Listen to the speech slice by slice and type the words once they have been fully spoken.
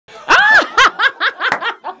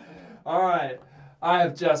I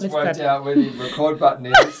have just Let's worked start. out where the record button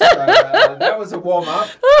is. So, that was a warm-up.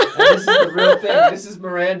 And this is the real thing. This is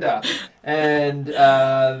Miranda. And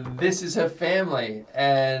this is her family.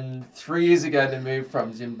 And 3 years ago, they moved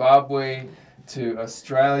from Zimbabwe to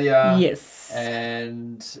Australia. Yes.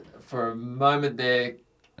 And for a moment there,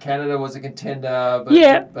 Canada was a contender, but,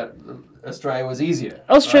 Yeah. but Australia was easier.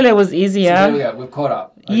 Australia right? was easier. So there we go. We've caught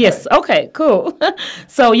up. Okay. Yes. Okay, cool.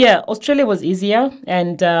 So, yeah, Australia was easier,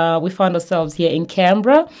 and we found ourselves here in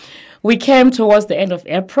Canberra. We came towards the end of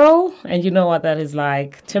April, and you know what that is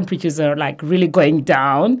like. Temperatures are like really going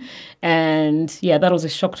down. And yeah, that was a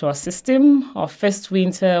shock to our system. Our first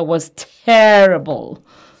winter was terrible.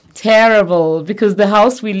 Terrible, because the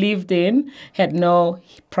house we lived in had no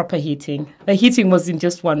proper heating. The heating was in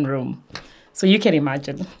just one room. So you can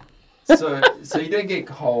imagine. So you don't get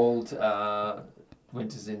cold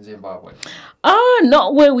winters in Zimbabwe?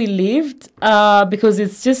 Not where we lived, because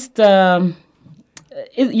it's just,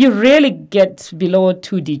 you rarely get below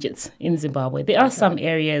 2 digits in Zimbabwe. There are some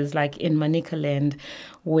areas like in Manicaland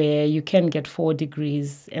where you can get 4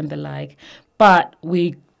 degrees and the like, but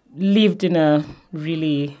we lived in a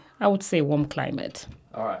really, I would say, warm climate.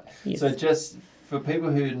 All right. Yes. So just for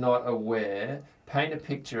people who are not aware, paint a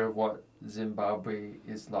picture of what Zimbabwe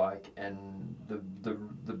is like and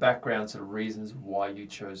the background sort of reasons why you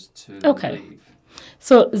chose to leave.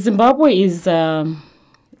 So Zimbabwe is a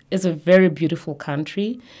very beautiful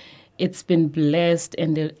country. It's been blessed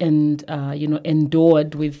and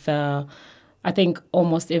endowed with I think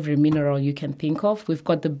almost every mineral you can think of. We've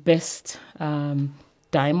got the best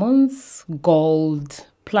diamonds, gold,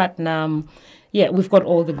 platinum. Yeah, we've got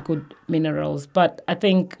all the good minerals. But I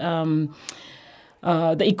think the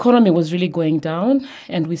economy was really going down,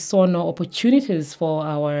 and we saw no opportunities for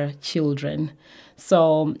our children.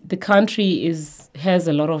 So the country has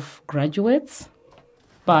a lot of graduates,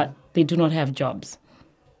 but they do not have jobs.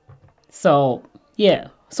 So, yeah.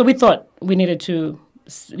 So we thought we needed to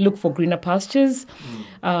look for greener pastures.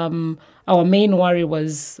 Our main worry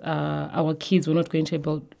was our kids were not going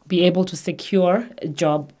to be able to secure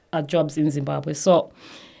jobs in Zimbabwe. So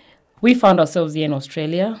we found ourselves here in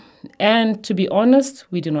Australia. And to be honest,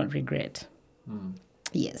 we do not regret.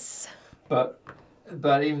 Yes. But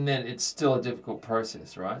even then, it's still a difficult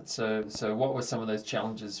process, right? So what were some of those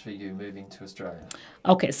challenges for you moving to Australia?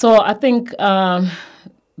 Okay, so I think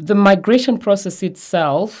the migration process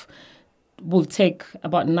itself will take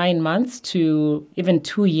about 9 months to even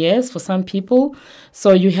 2 years for some people.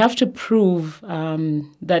 So you have to prove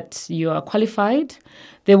that you are qualified.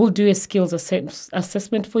 They will do a skills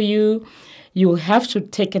assessment for you. You will have to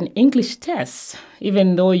take an English test.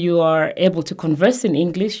 Even though you are able to converse in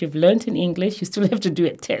English, you've learned in English, you still have to do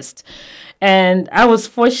a test. And I was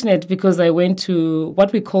fortunate because I went to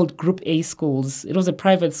what we called Group A schools. It was a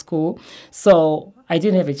private school, so I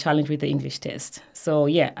didn't have a challenge with the English test. So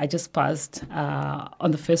yeah, I just passed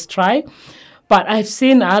on the first try. But I've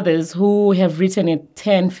seen others who have written it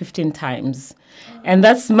 10, 15 times. And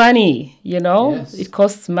that's money, you know? Yes. It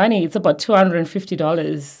costs money. It's about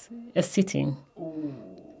 $250 a sitting. Ooh.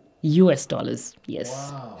 US dollars, yes.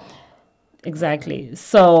 Wow. Exactly.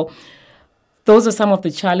 So those are some of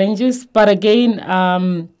the challenges. But again,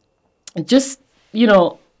 just,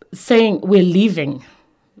 saying we're leaving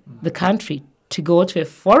the country to go to a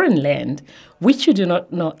foreign land, which you do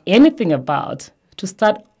not know anything about, to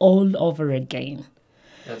start all over again.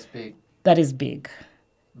 That's big. That is big.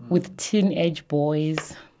 With teenage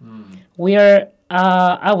boys.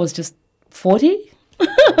 I was just 40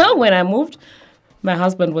 when I moved. My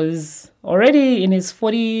husband was already in his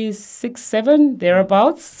 46, 7,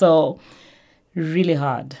 thereabouts. So really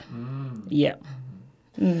hard. Yeah.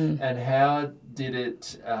 And how did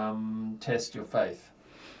it test your faith?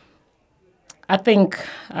 I think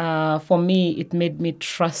for me, it made me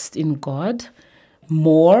trust in God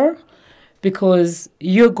more, because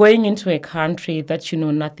you're going into a country that you know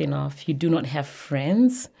nothing of. You do not have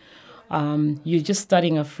friends. You're just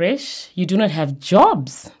starting afresh. You do not have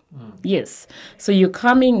jobs. Yes. So you're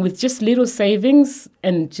coming with just little savings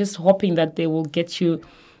and just hoping that they will get you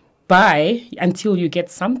by until you get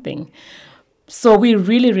something. So we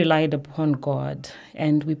really relied upon God,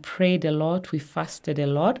 and we prayed a lot. We fasted a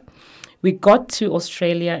lot. We got to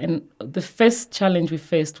Australia, and the first challenge we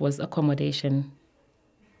faced was accommodation.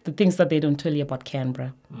 The things that they don't tell you about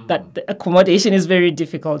Canberra, that the accommodation is very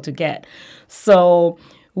difficult to get. So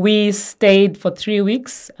we stayed for 3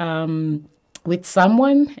 weeks with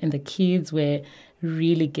someone, and the kids were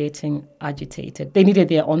really getting agitated. They needed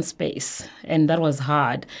their own space, and that was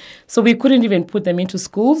hard. So we couldn't even put them into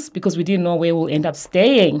schools because we didn't know where we'll end up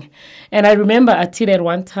staying. And I remember Atila at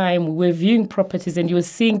one time, we were viewing properties, and you were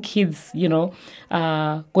seeing kids,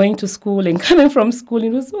 going to school and coming from school.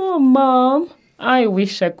 And it was, oh, Mom, I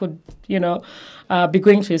wish I could, be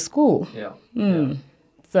going to a school. Yeah. Yeah.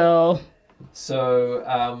 So,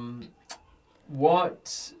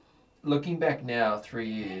 looking back now, 3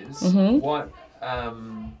 years,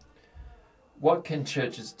 what can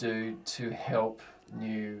churches do to help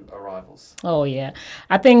new arrivals? Oh, yeah.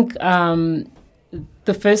 I think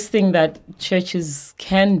the first thing that churches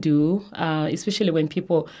can do, especially when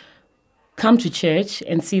people come to church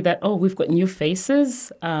and see that, oh, we've got new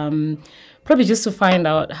faces, probably just to find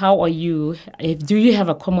out, how are you? Do you have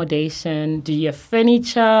accommodation? Do you have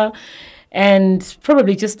furniture? And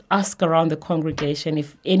probably just ask around the congregation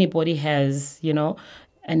if anybody has,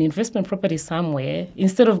 an investment property somewhere,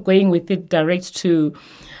 instead of going with it direct to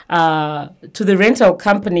the rental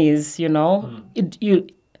companies. You're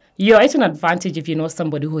at an advantage if you know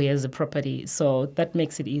somebody who has a property, so that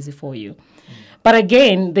makes it easy for you. But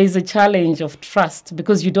again, there's a challenge of trust,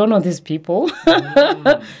 because you don't know these people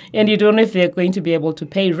and you don't know if they're going to be able to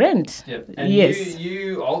pay rent. Yeah. And yes.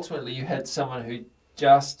 you ultimately, you had someone who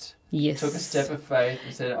just yes. took a step of faith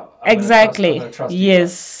and said, exactly. I'm gonna trust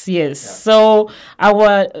yes, you. Yes. Yeah. So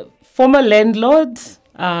our former landlord,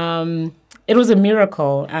 it was a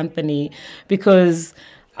miracle, Anthony, because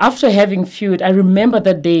after having viewed, I remember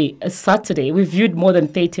that day, a Saturday, we viewed more than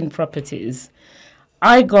 13 properties.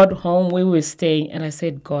 I got home where we were staying, and I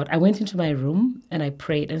said, God, I went into my room and I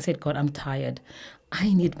prayed and said, God, I'm tired.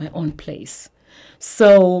 I need my own place.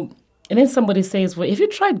 So, and then somebody says, well, have you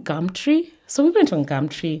tried Gumtree? So we went on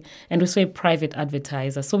Gumtree and we saw a private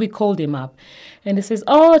advertiser. So we called him up and he says,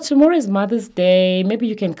 oh, tomorrow is Mother's Day. Maybe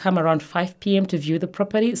you can come around 5 p.m. to view the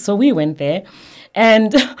property. So we went there.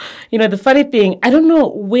 And, the funny thing, I don't know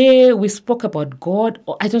where we spoke about God.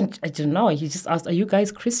 Or I don't know. He just asked, are you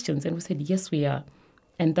guys Christians? And we said, yes, we are.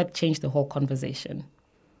 And that changed the whole conversation.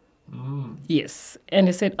 Mm. Yes. And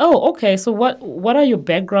he said, oh, okay, so what are your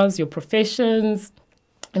backgrounds, your professions?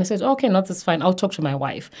 And I said, okay, no, that's fine. I'll talk to my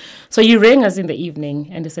wife. So he rang us in the evening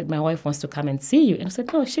and he said, my wife wants to come and see you. And I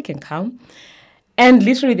said, no, she can come. And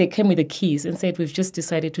literally they came with the keys and said, we've just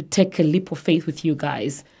decided to take a leap of faith with you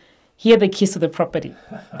guys. Here are the keys to the property.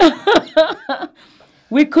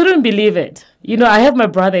 We couldn't believe it. I have my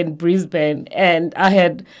brother in Brisbane, and I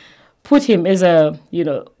had put him as a,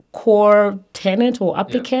 core tenant or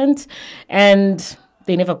applicant, and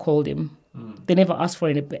they never called him. Mm. They never asked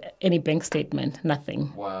for any bank statement,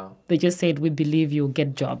 nothing. Wow. They just said, we believe you'll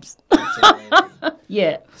get jobs.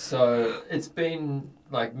 Yeah. So it's been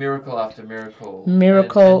like miracle after miracle.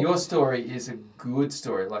 Miracle. And your story is a good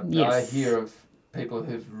story. Like yes. I hear of people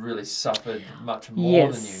who've really suffered much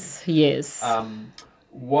more than you. Yes.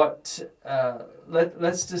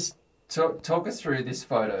 Let's just talk us through this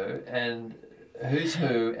photo and who's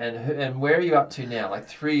who and where are you up to now? Like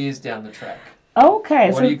 3 years down the track.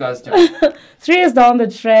 Okay. What are you guys doing? 3 years down the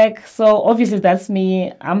track. So obviously that's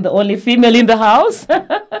me. I'm the only female in the house.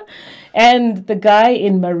 And the guy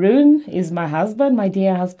in maroon is my husband, my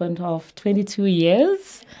dear husband of 22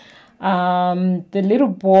 years. The little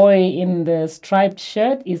boy in the striped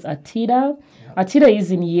shirt is Atila. Yep. Atila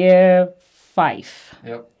is in year 5.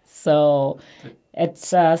 Yep. So at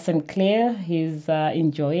St. Clair, he's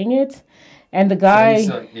enjoying it. And the guy...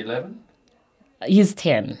 So he's 11? He's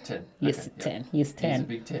 10. 10. Yes, okay, 10. Yep. He's 10. He's a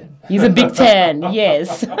big 10. He's a big 10,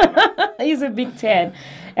 yes. He's a big 10.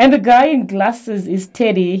 And the guy in glasses is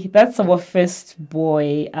Teddy. That's our first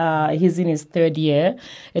boy. He's in his 3rd year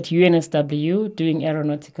at UNSW doing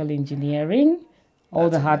aeronautical engineering. All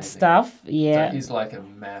the hard amazing. Stuff. Yeah. So he's like a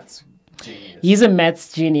maths genius. He's a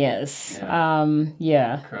maths genius. Yeah.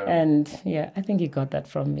 Yeah. Incredible. And yeah, I think he got that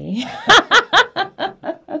from me.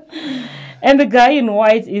 And the guy in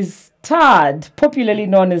white is Tad, popularly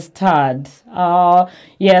known as Tad.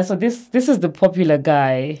 Yeah, so this is the popular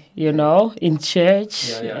guy, in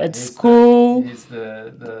church, at school. He's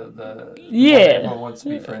the yeah. everyone wants to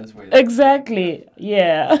be friends with. Exactly.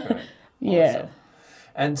 Yeah. Awesome. Yeah.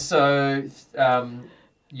 And so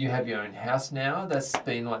you have your own house now. That's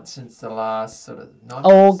been like since the last sort of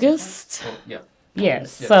August. Oh, yeah.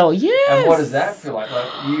 Yes. Yeah. So yes. And what does that feel like?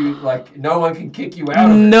 Like no one can kick you out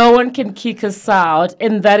of it. No one can kick us out,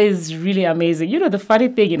 and that is really amazing. The funny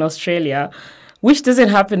thing in Australia, which doesn't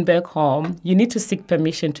happen back home, you need to seek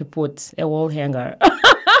permission to put a wall hanger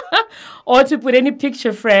or to put any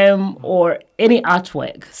picture frame or any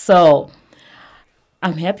artwork. So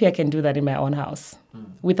I'm happy I can do that in my own house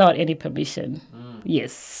without any permission.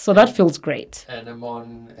 Yes, so that feels great. And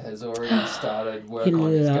Amon has already started work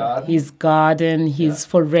on his garden. His garden, he's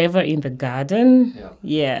forever in the garden.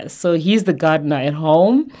 Yeah, so he's the gardener at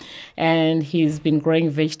home, and he's been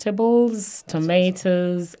growing vegetables,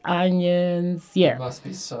 tomatoes, onions. Yeah. It must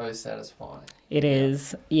be so satisfying. It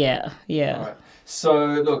is. Yeah. All right. So,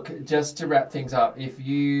 look, just to wrap things up, if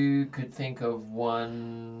you could think of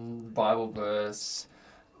one Bible verse,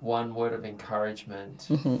 one word of encouragement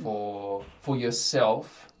for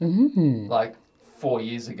yourself, like 4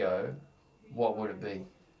 years ago, what would it be?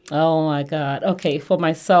 Oh, my God. Okay, for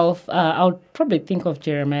myself, I'll probably think of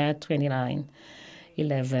Jeremiah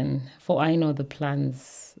 29:11. For I know the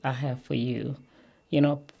plans I have for you.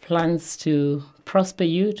 Plans to prosper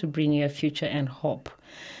you, to bring you a future and hope.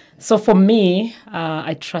 So for me,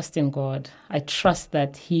 I trust in God. I trust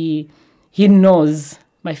that He knows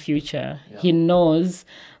my future. Yeah. He knows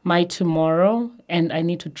my tomorrow, and I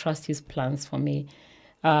need to trust His plans for me.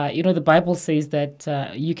 The Bible says that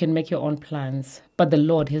you can make your own plans, but the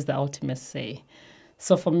Lord has the ultimate say.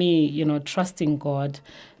 So for me, trusting God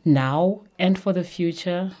now and for the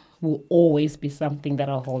future will always be something that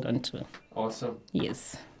I'll hold on to. Awesome.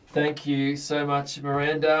 Yes. Thank you so much,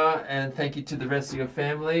 Miranda, and thank you to the rest of your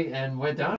family, and we're done.